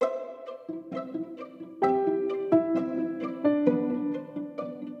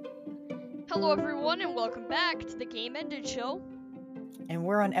Hello, everyone, and welcome back to the Game Ended Show. And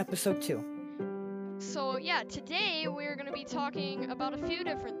we're on episode 2. So, yeah, today we're going to be talking about a few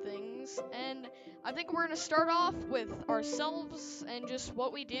different things, and I think we're going to start off with ourselves and just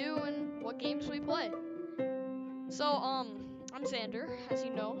what we do and what games we play. So, I'm Xander, as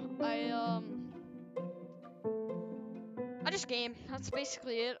you know. I just game. That's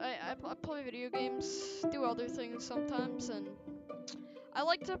basically it. I play video games, do other things sometimes, and I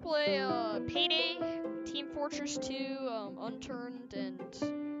like to play Payday, Team Fortress 2, Unturned, and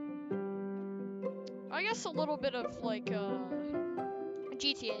I guess a little bit of like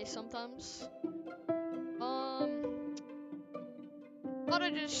GTA sometimes. A lot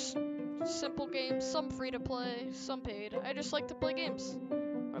of just simple games, some free to play, some paid. I just like to play games.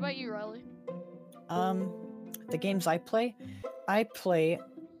 What about you, Riley? The games I play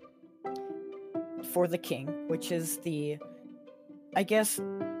For the King, which is I guess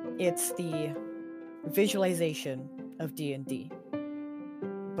it's the visualization of D&D,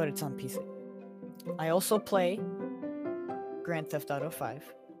 but it's on PC. I also play Grand Theft Auto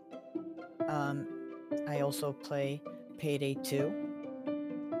 5. I also play Payday 2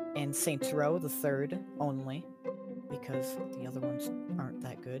 and Saints Row the third only, because the other ones aren't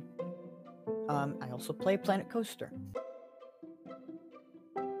that good. I also play Planet Coaster.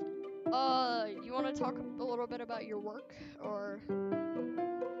 You want to talk a little bit about your work, or?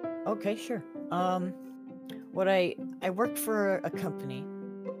 Okay, sure. I work for a company,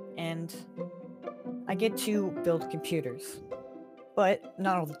 and I get to build computers, but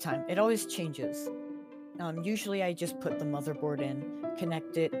not all the time. It always changes. Usually I just put the motherboard in,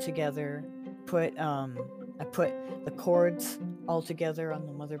 connect it together, I put the cords all together on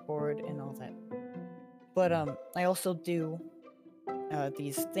the motherboard and all that. But I also do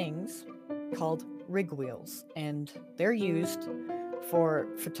these things called rig wheels, and they're used for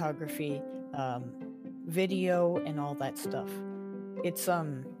photography, video, and all that stuff. It's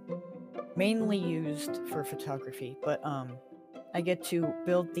mainly used for photography, but I get to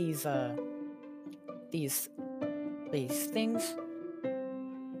build these things,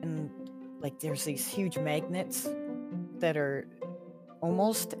 and like there's these huge magnets that are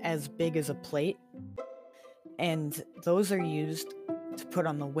almost as big as a plate, and those are used to put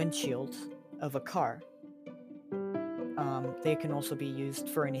on the windshield of a car. They can also be used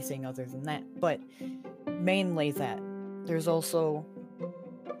for anything other than that, but mainly that. There's also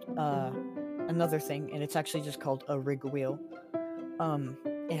another thing, and it's actually just called a rig wheel.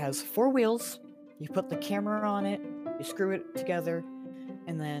 It has 4 wheels. You put the camera on it, you screw it together,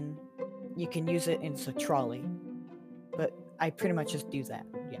 and then you can use it as a trolley. But I pretty much just do that,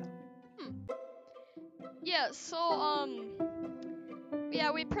 yeah. Yeah, so,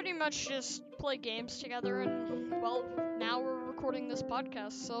 yeah, we pretty much just play games together, and, well, now we're recording this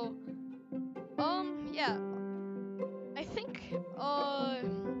podcast, so, yeah. I think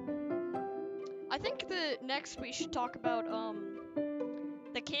that next we should talk about,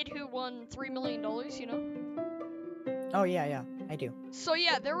 the kid who won $3 million, you know? Oh, yeah, I do. So,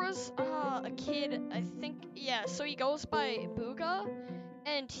 yeah, there was, a kid, so he goes by Booga,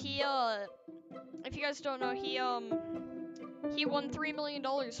 and he, if you guys don't know, he won $3 million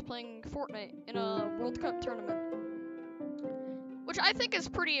playing Fortnite in a World Cup tournament. Which I think is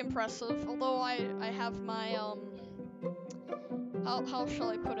pretty impressive, although I have my, how shall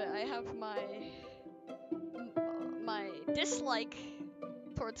I put it? I have my dislike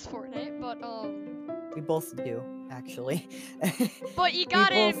towards Fortnite, but, We both do, actually. But you We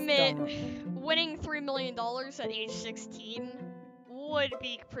gotta both admit, don't. winning $3 million at age 16 would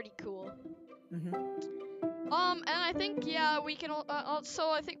be pretty cool. Mm-hmm. And I think, yeah, we can, also,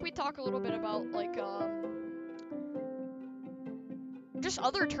 I think we talk a little bit about, like, just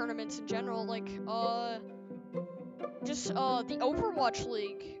other tournaments in general, like, the Overwatch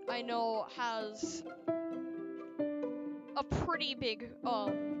League, I know, has a pretty big,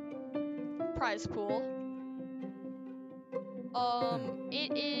 prize pool.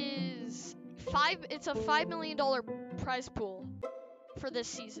 It's a $5 million prize pool for this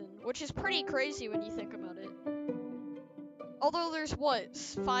season, which is pretty crazy when you think about it. Although there's,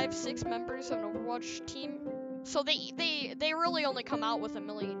 5-6 members of an Overwatch team? So they really only come out with $1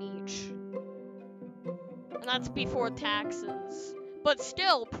 million each. And that's before taxes. But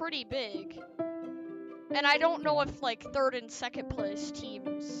still, pretty big. And I don't know if, like, 3rd and 2nd place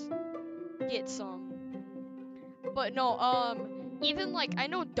teams get some. But no, even, like, I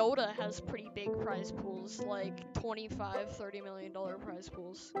know Dota has pretty big prize pools, like $25-30 million prize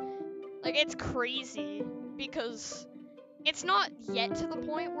pools. Like, it's crazy, because it's not yet to the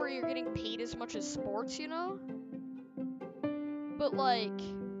point where you're getting paid as much as sports, you know? But, like,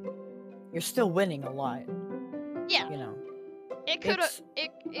 you're still winning a lot, Yeah, you know. it could It's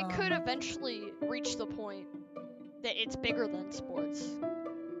it could eventually reach the point that it's bigger than sports.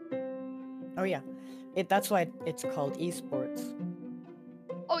 oh yeah. That's why it's called esports.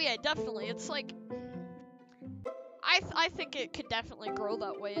 Oh yeah, definitely. It's like I think it could definitely grow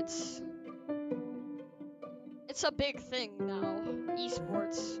that way. It's a big thing now,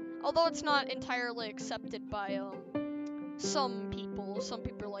 esports. Although it's not entirely accepted by some people. Some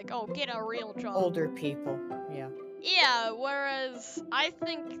people are like, "Oh, get a real job." Older people, yeah. Yeah, whereas I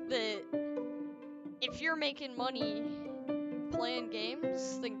think that if you're making money playing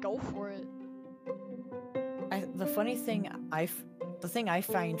games, then go for it. The thing I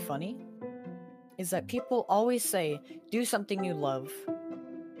find funny is that people always say, do something you love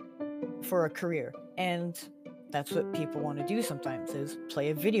for a career. And that's what people want to do sometimes, is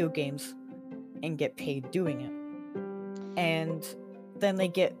play video games and get paid doing it. And then they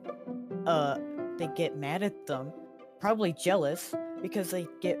get mad at them, probably jealous, because they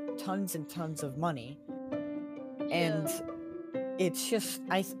get tons and tons of money. And it's just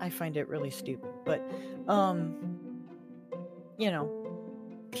I find it really stupid. But you know,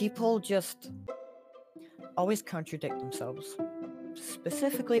 people just always contradict themselves.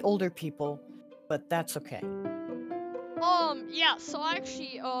 Specifically older people, but that's okay. Yeah, so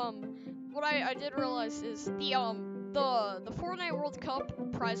actually, what I did realize is the Fortnite World Cup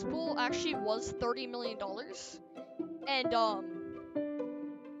prize pool actually was $30 million. And,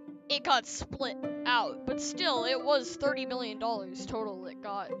 it got split out, but still, it was $30 million total that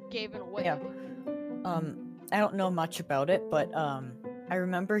got given away. Yeah. I don't know much about it, but, I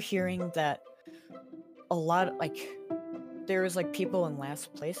remember hearing that a lot, like, there was, like, people in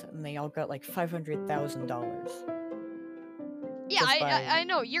last place, and they all got, like, $500,000. Yeah, I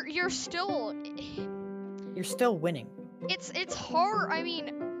know, you're still... You're still winning. It's hard. I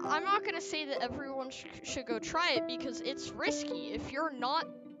mean, I'm not gonna say that everyone should go try it because it's risky. If you're not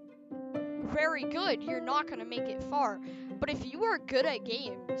very good, you're not gonna make it far. But if you are good at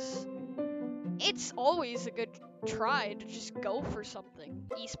games, it's always a good try to just go for something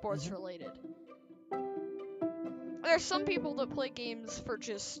esports related. There's some people that play games for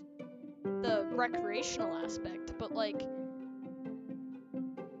just the recreational aspect, but like,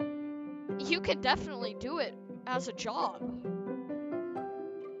 you could definitely do it as a job.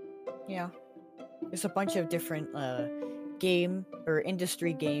 Yeah. There's a bunch of different game or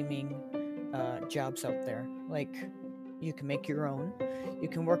industry gaming jobs out there. Like, you can make your own. You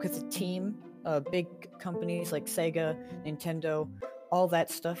can work with a team, big companies like Sega, Nintendo, all that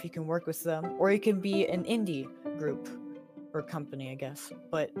stuff. You can work with them, or you can be an indie group or company, I guess.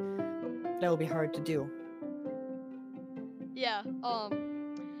 But that'll be hard to do. Yeah.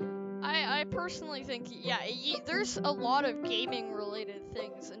 I personally think, yeah, there's a lot of gaming related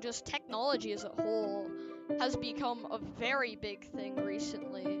things, and just technology as a whole has become a very big thing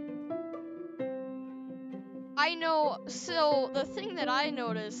recently. I know, so the thing that I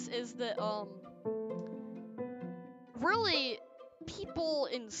notice is that, really, people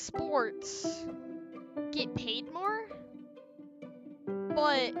in sports get paid more,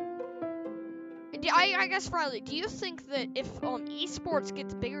 but I guess, Riley, do you think that if esports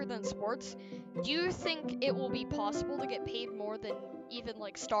gets bigger than sports, do you think it will be possible to get paid more than even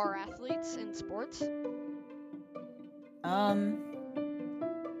like star athletes in sports? I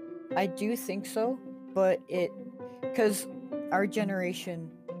do think so, but because our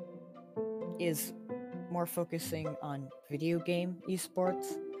generation is more focusing on video game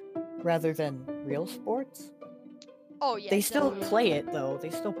esports rather than real sports. Oh yeah. They still definitely. play it though.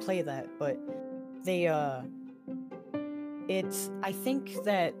 They still play that, but they I think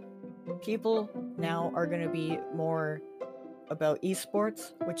that people now are going to be more about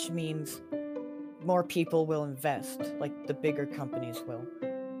esports, which means more people will invest, like the bigger companies will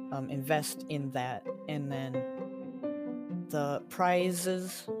invest in that, and then the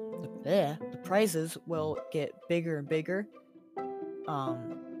prizes will get bigger and bigger.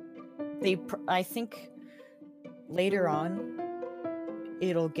 I think later on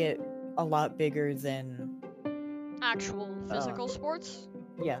it'll get a lot bigger than Actual physical sports?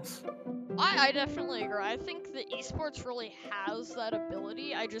 Yes. I definitely agree. I think that esports really has that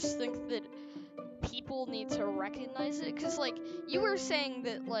ability. I just think that people need to recognize it, because like you were saying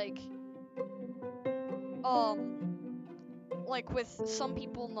that like with some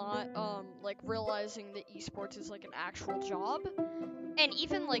people not like realizing that esports is like an actual job, and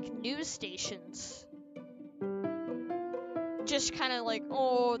even like news stations just kind of like,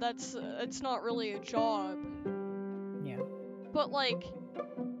 oh, that's it's not really a job. Yeah. But like,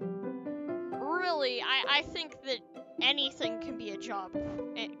 really, I think that anything can be a job,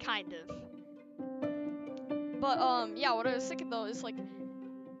 kind of. But yeah, what I was thinking though is like,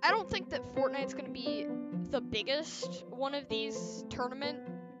 I don't think that Fortnite's gonna be the biggest one of these tournament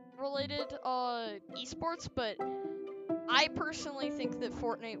related esports, but I personally think that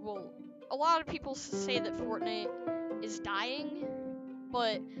Fortnite will. A lot of people say that Fortnite is dying,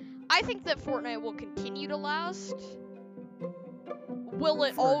 but I think that Fortnite will continue to last. Will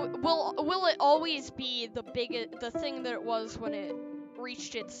it will it always be the thing that it was when it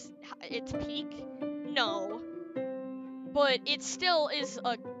reached its peak? No, but it still is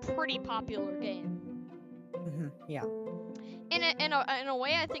a pretty popular game. Yeah. In a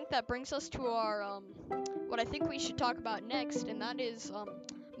way, I think that brings us to our what I think we should talk about next, and that is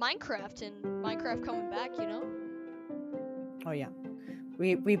Minecraft and Minecraft coming back. You know. Oh yeah.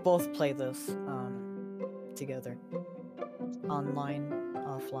 We both play this together. Online,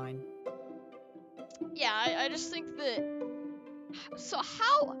 offline. Yeah, I just think that. So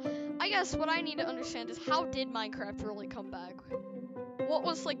how? I guess what I need to understand is how did Minecraft really come back? What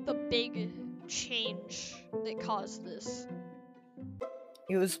was like the big change that caused this?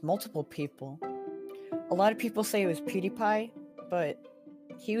 It was multiple people. A lot of people say it was PewDiePie, but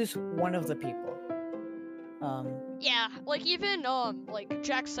he was one of the people. Yeah, like even like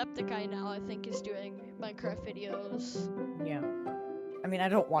Jacksepticeye now I think is doing Minecraft videos. Yeah. I mean, I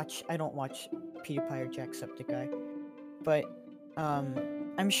don't watch PewDiePie or Jacksepticeye, but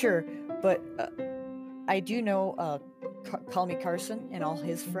I'm sure. But I do know Call Me Carson and all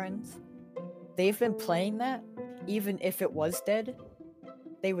his friends. They've been playing that, even if it was dead.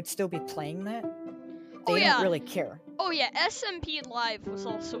 They would still be playing that. They don't really care. Oh yeah, SMP Live was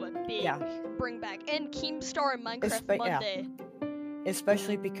also a big bring back, and Keemstar and Minecraft Monday. Yeah.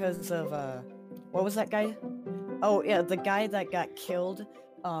 Especially because of what was that guy? Oh yeah, the guy that got killed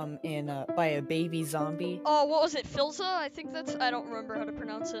by a baby zombie. Oh, what was it? Filza? I think that's. I don't remember how to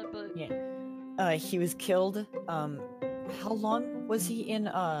pronounce it, but yeah. He was killed. How long was he in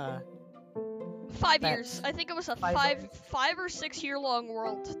 5 years. I think it was a 5 or 6 year long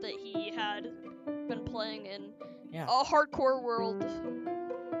world that he had been playing in. Yeah. A hardcore world.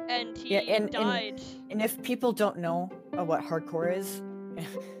 And he died. And if people don't know what hardcore is,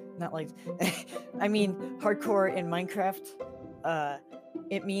 not like I mean hardcore in Minecraft,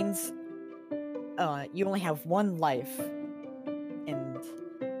 it means you only have one life, and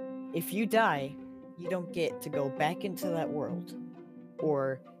if you die, you don't get to go back into that world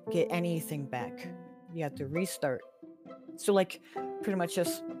or get anything back. You have to restart. So like pretty much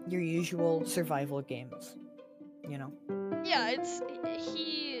just your usual survival games, you know? Yeah,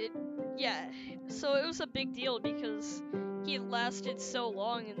 so it was a big deal because he lasted so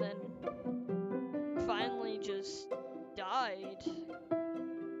long and then finally just died.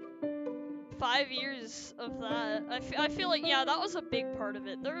 5 years of that. I feel like, yeah, that was a big part of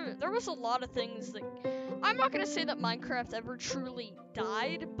it. There was a lot of things that... I'm not going to say that Minecraft ever truly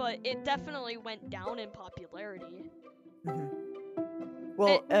died, but it definitely went down in popularity. Mm-hmm.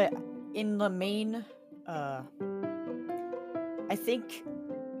 Well, in the main... I think...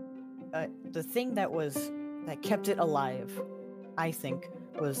 the thing that kept it alive, I think,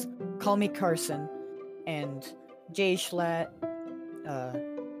 was Call Me Carson and Jay Schlatt,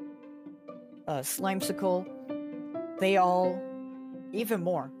 Slimesicle. They all, even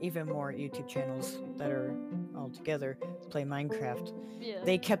more YouTube channels that are all together play Minecraft. Yeah.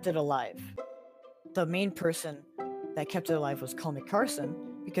 They kept it alive. The main person that kept it alive was Call Me Carson,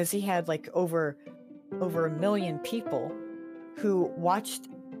 because he had like over 1 million people who watched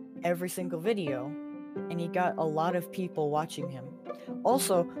every single video, and he got a lot of people watching him.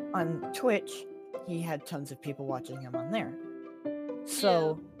 Also, on Twitch, he had tons of people watching him on there.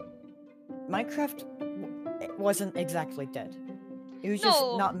 So, Minecraft wasn't exactly dead. It was just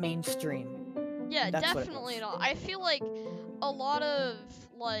not mainstream. Yeah, definitely not. I feel like a lot of,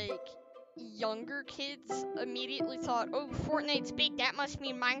 like, younger kids immediately thought, oh, Fortnite's big, that must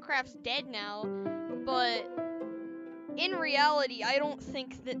mean Minecraft's dead now. But in reality, I don't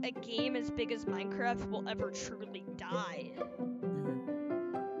think that a game as big as Minecraft will ever truly die.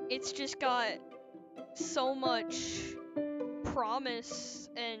 It's just got so much promise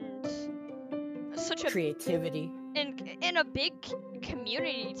and such a creativity and a big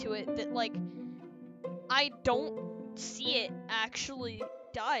community to it that, like, I don't see it actually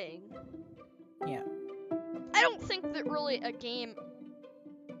dying. Yeah. I don't think that a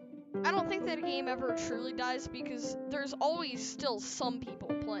game ever truly dies because there's always still some people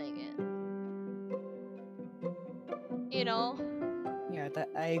playing it. You know? Yeah,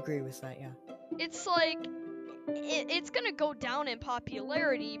 I agree with that, yeah. It's like, it's gonna go down in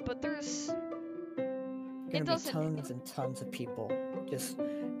popularity, but there's gonna be doesn't. tons and tons of people just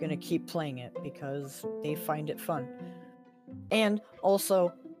gonna keep playing it because they find it fun. And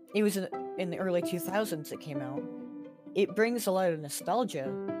also, it was in the early 2000s it came out. It brings a lot of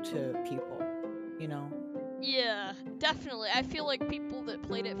nostalgia to people, you know? Yeah, definitely. I feel like people that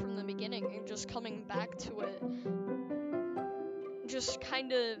played it from the beginning and just coming back to it, just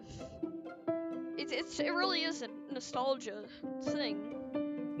kind of. It really is a nostalgia thing.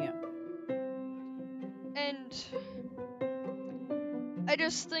 Yeah. And I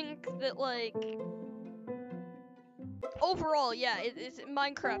just think that, like, overall, yeah,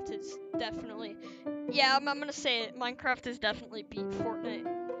 Minecraft is definitely, yeah, I'm gonna say it. Minecraft is definitely beat Fortnite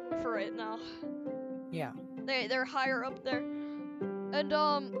for right now. Yeah. They're higher up there, and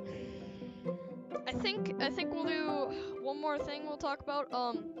I think we'll do one more thing we'll talk about.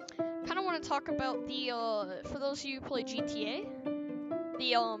 Kind of want to talk about the for those of you who play GTA,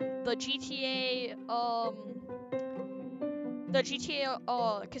 the GTA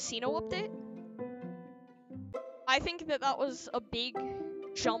casino update. I think that was a big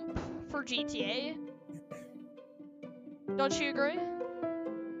jump for GTA. Don't you agree?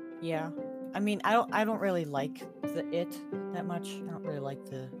 Yeah. I mean, I don't really like it that much. I don't really like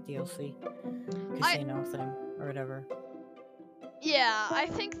the DLC casino thing or whatever. Yeah, I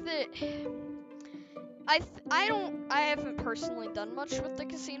think that I haven't personally done much with the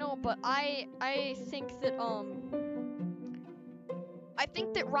casino, but I think that I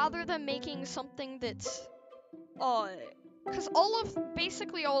think that rather than making something that's because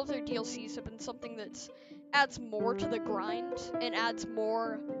basically all of their DLCs have been something that adds more to the grind and adds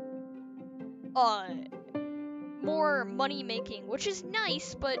more money making, which is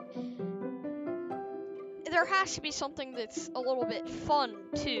nice, but there has to be something that's a little bit fun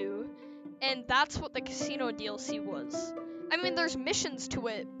too, and that's what the casino DLC was. I mean, there's missions to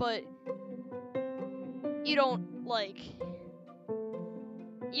it, but you don't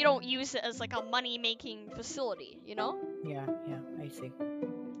use it as like a money making facility, you know? Yeah, I see.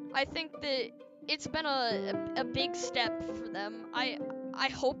 I think that it's been a big step for them. I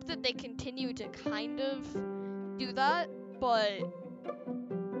hope that they continue to kind of do that, but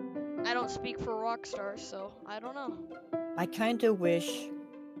I don't speak for Rockstar, so I don't know. I kind of wish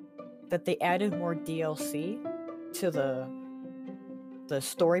that they added more DLC to the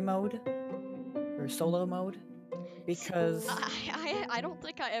story mode or solo mode because I don't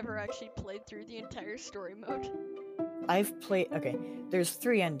think I ever actually played through the entire story mode. I've played. Okay, there's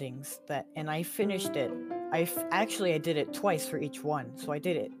 3 endings and I finished it. I did it twice for each one, so I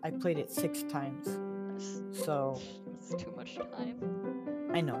played it 6 times. So that's too much time.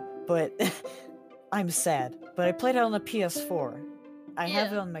 I know, but I'm sad. But I played it on the PS4. I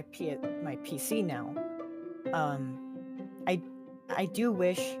have it on my PC now. I do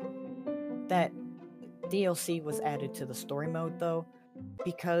wish that DLC was added to the story mode though,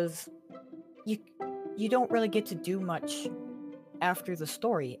 because you don't really get to do much after the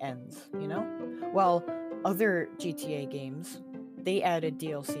story ends, you know? While other GTA games, they added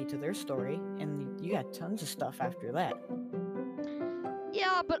DLC to their story, and you got tons of stuff after that.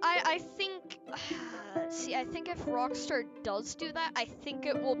 Yeah, but I think, see, I think if Rockstar does do that, I think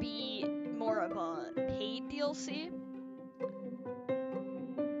it will be more of a paid DLC.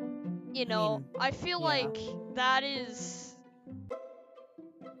 You know, I feel yeah. like that is.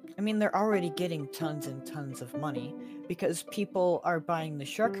 I mean, they're already getting tons and tons of money because people are buying the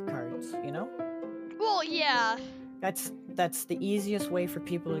shark cards, you know? Well, yeah. That's the easiest way for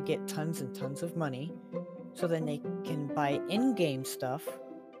people to get tons and tons of money, so then they can buy in-game stuff,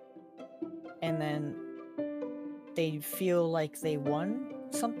 and then they feel like they won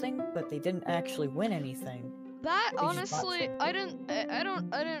something, but they didn't actually win anything. That honestly, I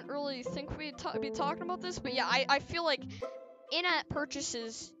didn't really think we'd be talking about this, but yeah, I feel like in-app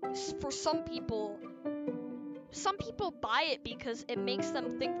purchases for some people buy it because it makes them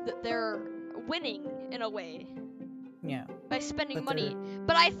think that they're winning in a way. Yeah. By spending money,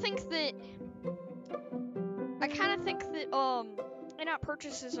 but I think that I kind of think that in-app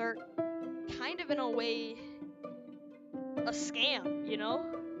purchases are kind of in a way a scam, you know?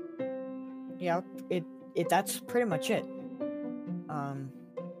 Yeah, that's pretty much it. I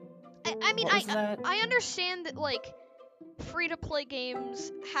mean, I understand that like free-to-play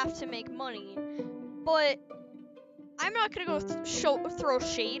games have to make money, but I'm not gonna go throw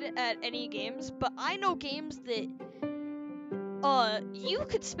shade at any games, but I know games that you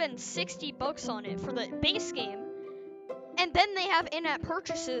could spend $60 on it for the base game, and then they have in-app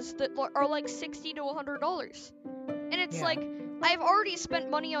purchases that are like $60 to $100, and it's like, I've already spent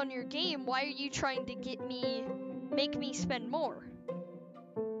money on your game. Why are you trying to make me spend more?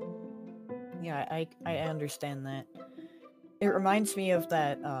 Yeah, I understand that. It reminds me of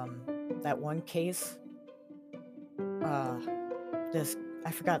that one case. Uh, this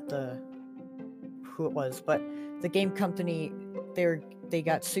I forgot who it was, but the game company they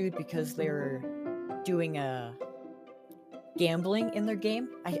got sued because they were doing a gambling in their game.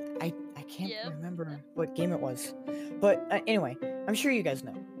 I can't Yeah. remember what game it was, but anyway, I'm sure you guys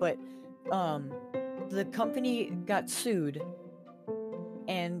know. But um, the company got sued,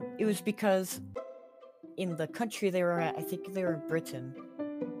 and it was because in the country they were at, I think they were in Britain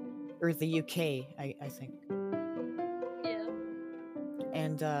or the UK, I think, Yeah.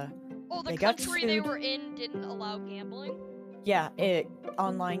 and Oh, the they got country they sued. were in didn't allow gambling? Yeah,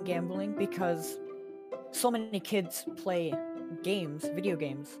 online gambling because so many kids play games, video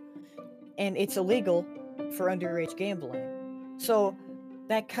games, and it's illegal for underage gambling. So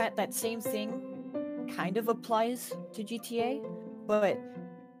that same thing kind of applies to GTA, but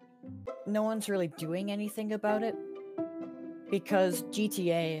no one's really doing anything about it because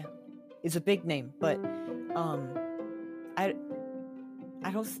GTA is a big name, but um I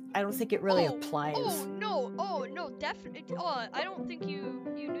I don't think it really applies. Oh no, definitely. I don't think you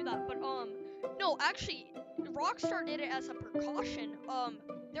knew that, but no, actually, Rockstar did it as a precaution.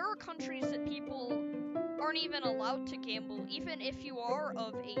 There are countries that people aren't even allowed to gamble, even if you are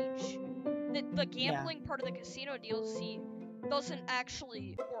of age. The gambling part of the casino DLC doesn't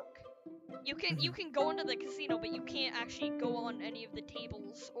actually work. You can go into the casino, but you can't actually go on any of the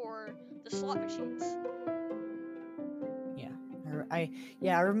tables or the slot machines.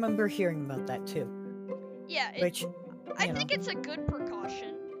 Yeah, I remember hearing about that too. Yeah, Which I think it's a good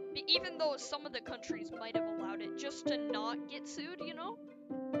precaution, even though some of the countries might have allowed it just to not get sued, you know?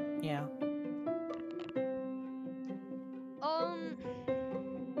 Yeah.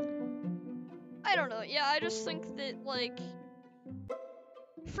 I don't know. Yeah, I just think that, like,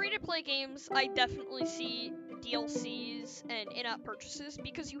 free-to-play games, I definitely see DLCs and in-app purchases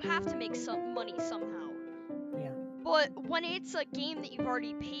because you have to make some money somehow. Yeah. But when it's a game that you've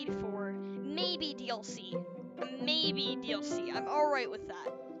already paid for, maybe DLC. I'm alright with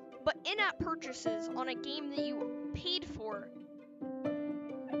that. But in-app purchases on a game that you paid for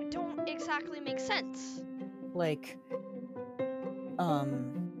don't exactly make sense. Like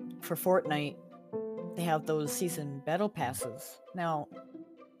for Fortnite, they have those season battle passes. Now,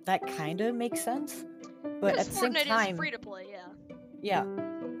 that kind of makes sense, but at the same Fortnite time, is free to play, yeah. Yeah,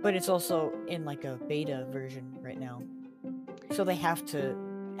 but it's also in like a beta version right now, so they have to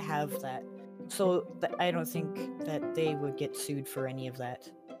have that. So I don't think that they would get sued for any of that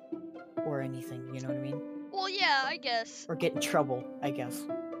or anything. You know what I mean? Well, yeah, I guess. Or get in trouble, I guess.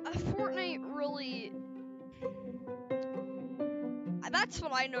 Fortnite really. That's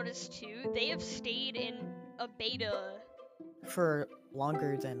what I noticed too. They have stayed in a beta For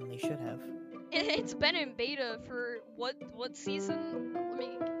longer than they should have. It's been in beta for what season?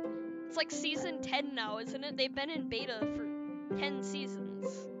 It's like season 10 now, isn't it? They've been in beta for 10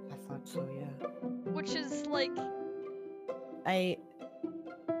 seasons. I thought so, yeah. Which is like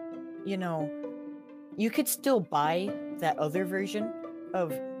you could still buy that other version of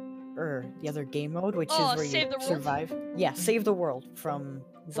the other game mode, which is where you survive. Yeah, save the world from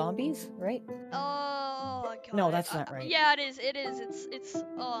zombies, right? Oh god. No, that's not right. Yeah, it is. It's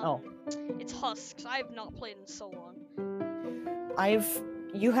Husks. I have not played in so long.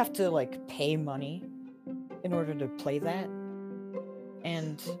 You have to like pay money in order to play that.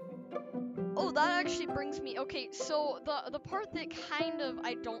 And oh, that actually brings me. Okay, so the part that kind of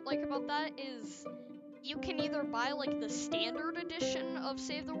I don't like about that is you can either buy like the standard edition of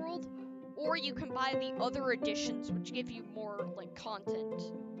Save the World, or you can buy the other editions which give you more like content.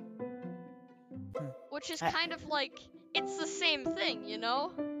 Which is kind of like it's the same thing, you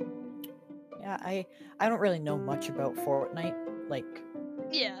know? Yeah, I don't really know much about Fortnite, like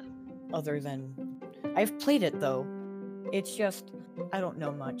yeah. Other than I've played it though. It's just I don't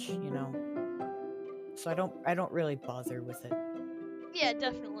know much, you know. So I don't really bother with it. Yeah,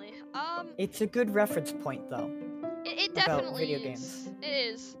 definitely. It's a good reference point though. It definitely video games. It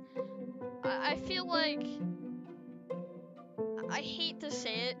is. I feel like I hate to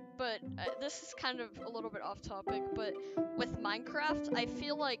say it, but this is kind of a little bit off topic, but with Minecraft, I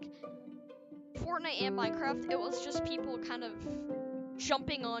feel like Fortnite and Minecraft, it was just people kind of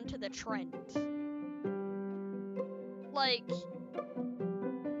jumping onto the trend. Like,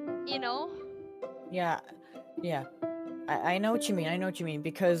 you know? Yeah. I know what you mean,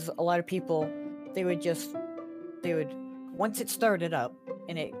 because a lot of people, they would once it started up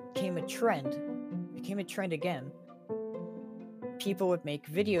and it became a trend again, people would make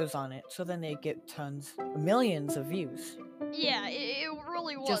videos on it, so then they'd get millions of views. Yeah, it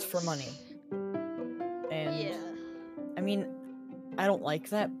really was. Just for money. And Yeah. I mean, I don't like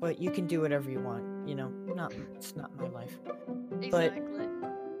that, but you can do whatever you want, you know? It's not my life. But Exactly.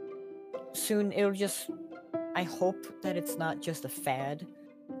 soon it'll just, I hope that it's not just a fad,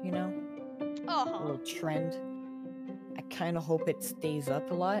 you know? A Uh-huh. little trend. I kind of hope it stays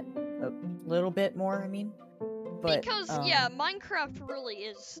up a little bit more, I mean. But, Because yeah, Minecraft really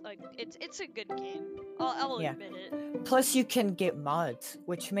is it's a good game. I'll Yeah. admit it. Plus you can get mods,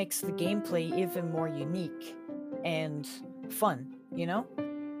 which makes the gameplay even more unique and fun, you know?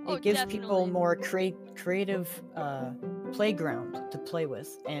 Oh, It gives people definitely. more creative playground to play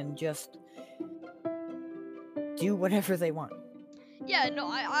with and just do whatever they want. Yeah, no,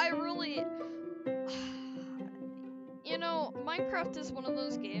 I really you know, Minecraft is one of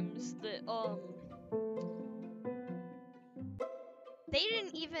those games that they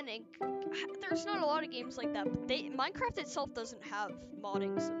didn't even there's not a lot of games like that, but Minecraft itself doesn't have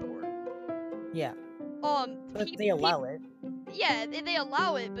modding support. Yeah, Um but they allow it. Yeah, they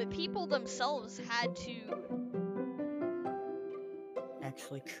allow it, but people themselves had to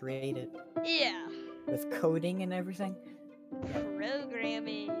Actually create it yeah, with coding and everything.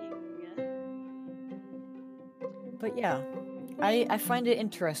 programming. But yeah, I find it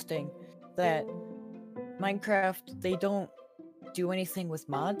interesting that Minecraft, they don't do anything with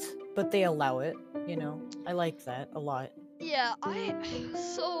mods, but they allow it, you know? I like that a lot, Yeah,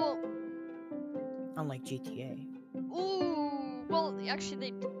 so unlike GTA. ooh, well,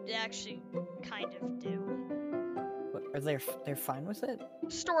 actually they actually kind of do. What, are they're fine with it?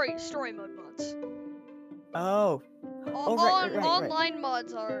 Story mode mods. Oh. Oh, right. Online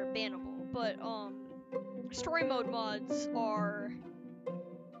mods are bannable, but story mode mods are.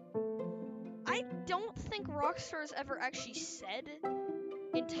 I don't think Rockstar's ever actually said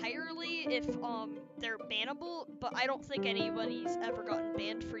entirely if they're bannable, but I don't think anybody's ever gotten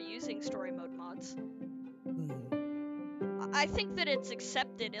banned for using story mode mods. I think that it's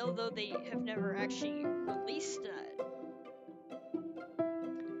accepted, although they have never actually released that.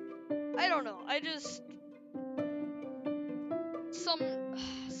 I don't know. I just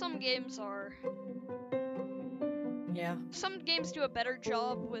some games are. Yeah. Some games do a better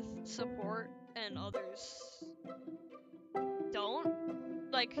job with support, and others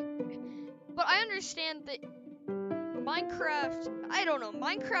don't. Like, but I understand that Minecraft. I don't know.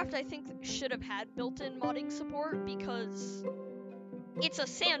 Minecraft, I think, should have had built-in modding support because it's a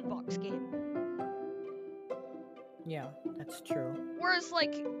sandbox game. Yeah, that's true. Whereas,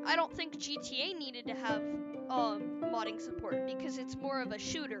 like, I don't think GTA needed to have modding support because it's more of a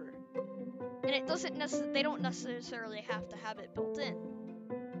shooter, and it doesn't they don't necessarily have to have it built in.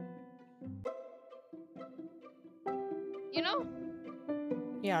 You know?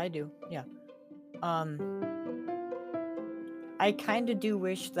 Yeah, I do. Yeah. I kind of do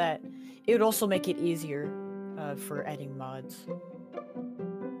wish that it would also make it easier for adding mods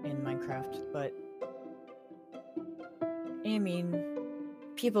in Minecraft, but I mean,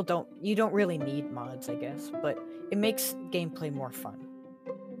 you don't really need mods, I guess, but it makes gameplay more fun.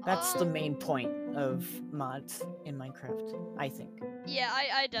 That's the main point of mods in Minecraft, I think. Yeah,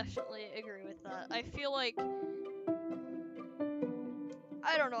 I definitely agree with that. I feel like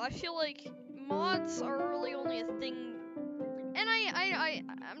I don't know. I feel like mods are really only a thing, and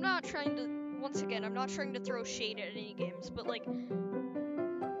I'm not trying to. Once again, I'm not trying to throw shade at any games, but like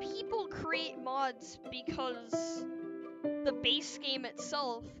people create mods because the base game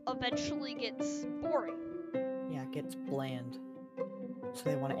itself eventually gets boring. Yeah, it gets bland. So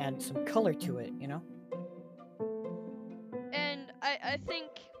they want to add some color to it, you know? And I think,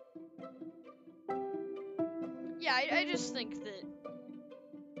 yeah, I just think that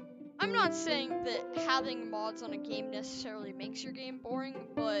I'm not saying that having mods on a game necessarily makes your game boring,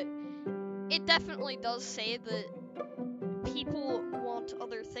 but it definitely does say that people want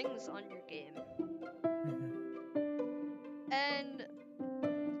other things on your game. And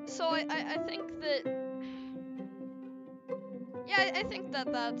so I think that, yeah, I think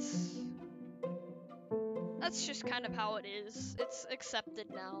that that's just kind of how it is. It's accepted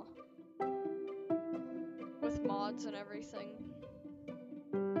now with mods and everything.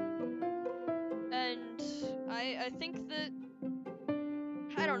 And I think that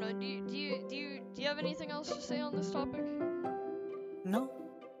I don't know. Do you have anything else to say on this topic? No,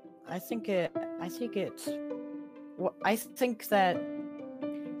 I think it's. Well, I think that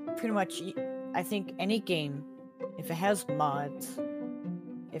pretty much. I think any game, if it has mods,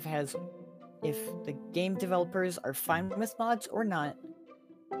 if the game developers are fine with mods or not,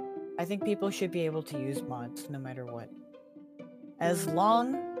 I think people should be able to use mods no matter what. As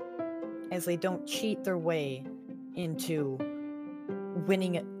long as they don't cheat their way into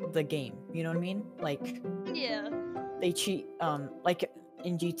winning the game. You know what I mean? Like Yeah. they cheat. Like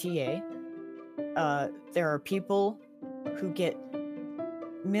in GTA, there are people who get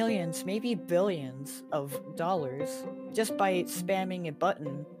millions, maybe billions of dollars just by spamming a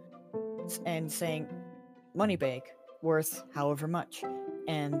button and saying money bag worth however much.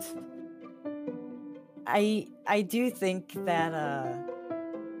 And I do think that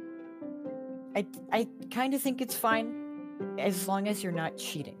I kind of think it's fine as long as you're not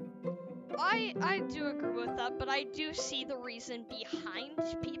cheating. I do agree with that, but I do see the reason behind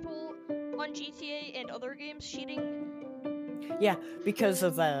people on GTA and other games cheating. Yeah, because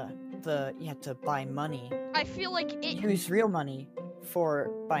of the you have to buy money, I feel like it. use real money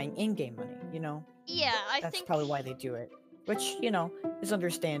for buying in-game money. You know, Yeah, I that's think probably why they do it, which is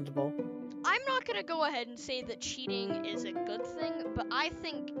understandable. I'm not gonna go ahead and say that cheating is a good thing, but I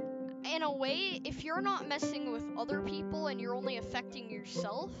think, in a way, if you're not messing with other people and you're only affecting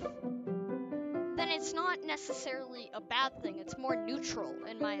yourself, then it's not necessarily a bad thing. It's more neutral,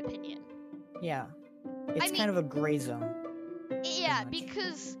 in my opinion. Yeah, it's mean- kind of a gray zone. Yeah, much.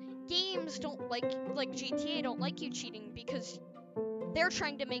 because games don't like GTA don't like you cheating because they're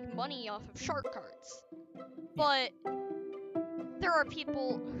trying to make money off of shark cards. But there are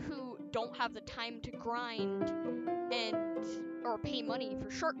people who don't have the time to grind or pay money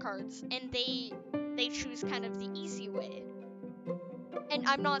for shark cards, and they choose kind of the easy way. And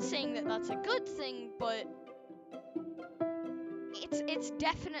I'm not saying that that's a good thing, but it's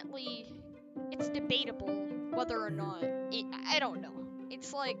definitely debatable whether or not I don't know.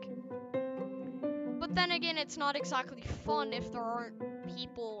 It's like, but then again, it's not exactly fun if there aren't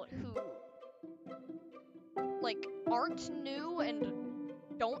people who like aren't new and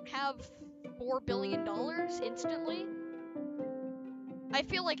don't have $4 billion instantly. I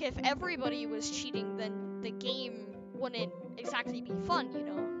feel like if everybody was cheating, then the game wouldn't exactly be fun, you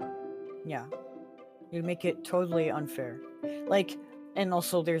know? Yeah, you'd make it totally unfair. Like, and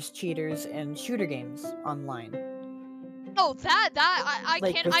also there's cheaters in shooter games online. Oh, I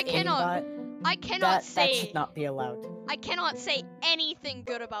Like can't with I cannot aimbot, I cannot say that should not be allowed. I cannot say anything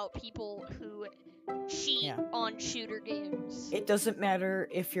good about people who cheat on shooter games. It doesn't matter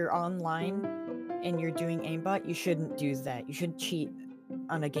if you're online and you're doing aimbot, you shouldn't do that. You shouldn't cheat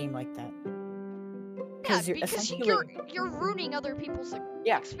on a game like that. Yeah, because you're ruining other people's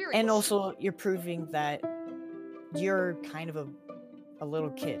experience. And also you're proving that you're kind of a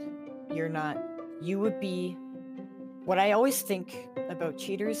little kid. You're not. You would be. What I always think about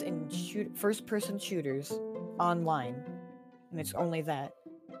cheaters and first-person shooters online, and it's only that.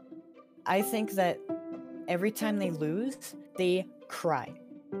 I think that every time they lose, they cry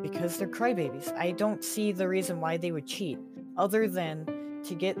because they're crybabies. I don't see the reason why they would cheat other than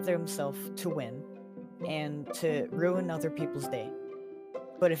to get themselves to win and to ruin other people's day.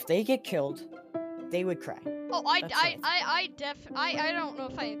 But if they get killed, they would cry. Oh, I don't know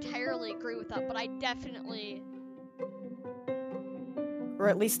if I entirely agree with that, but I definitely. Or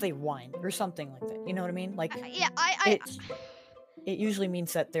at least they whine or something like that. You know what I mean? Like it usually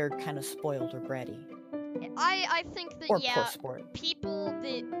means that they're kind of spoiled or bratty. I think that or poor sport. People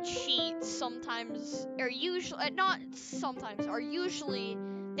that cheat sometimes are usually are usually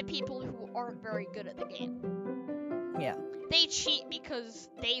the people who aren't very good at the game. Yeah. They cheat because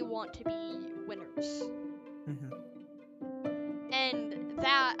they want to be winners. Mm-hmm. And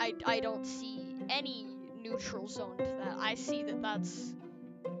that I don't see any neutral zone to that. I see that that's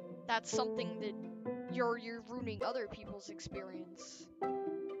something that you're ruining other people's experience.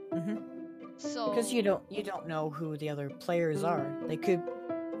 Mm-hmm. So because you don't know who the other players are. They could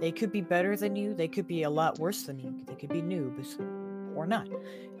be better than you. They could be a lot worse than you. They could be noobs or not.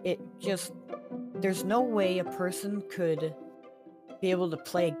 There's no way a person could be able to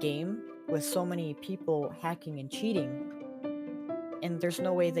play a game with so many people hacking and cheating, and there's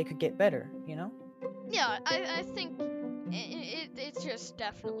no way they could get better, you know? Yeah, I think it just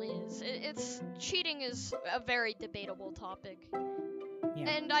definitely is. Cheating is a very debatable topic. Yeah.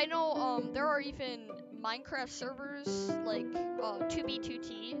 And I know there are even Minecraft servers like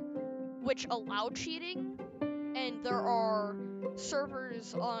 2b2t which allow cheating, and there are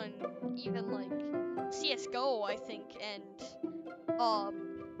servers on even like CS:GO, I think, and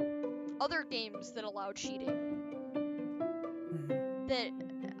other games that allow cheating. Mm-hmm. That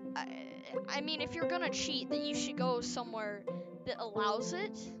I mean, if you're gonna cheat, that you should go somewhere that allows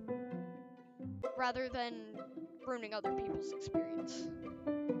it rather than ruining other people's experience.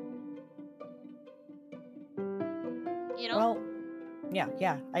 You know? Well,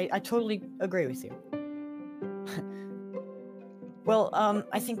 yeah, I totally agree with you. Well,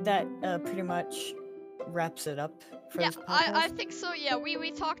 I think that pretty much wraps it up for Yeah, this podcast? I think so. Yeah,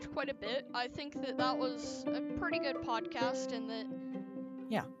 we talked quite a bit. I think that was a pretty good podcast, and that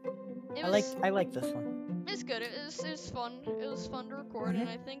Yeah. it I like this one. it's good. It was fun. It was fun to record, and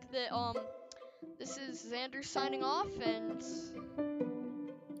I Mm-hmm. think that this is Xander signing off,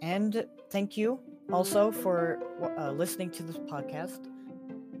 And thank you also for listening to this podcast.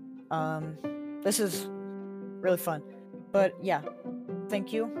 This is really fun. But yeah,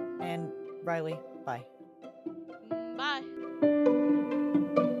 thank you, and Riley, bye.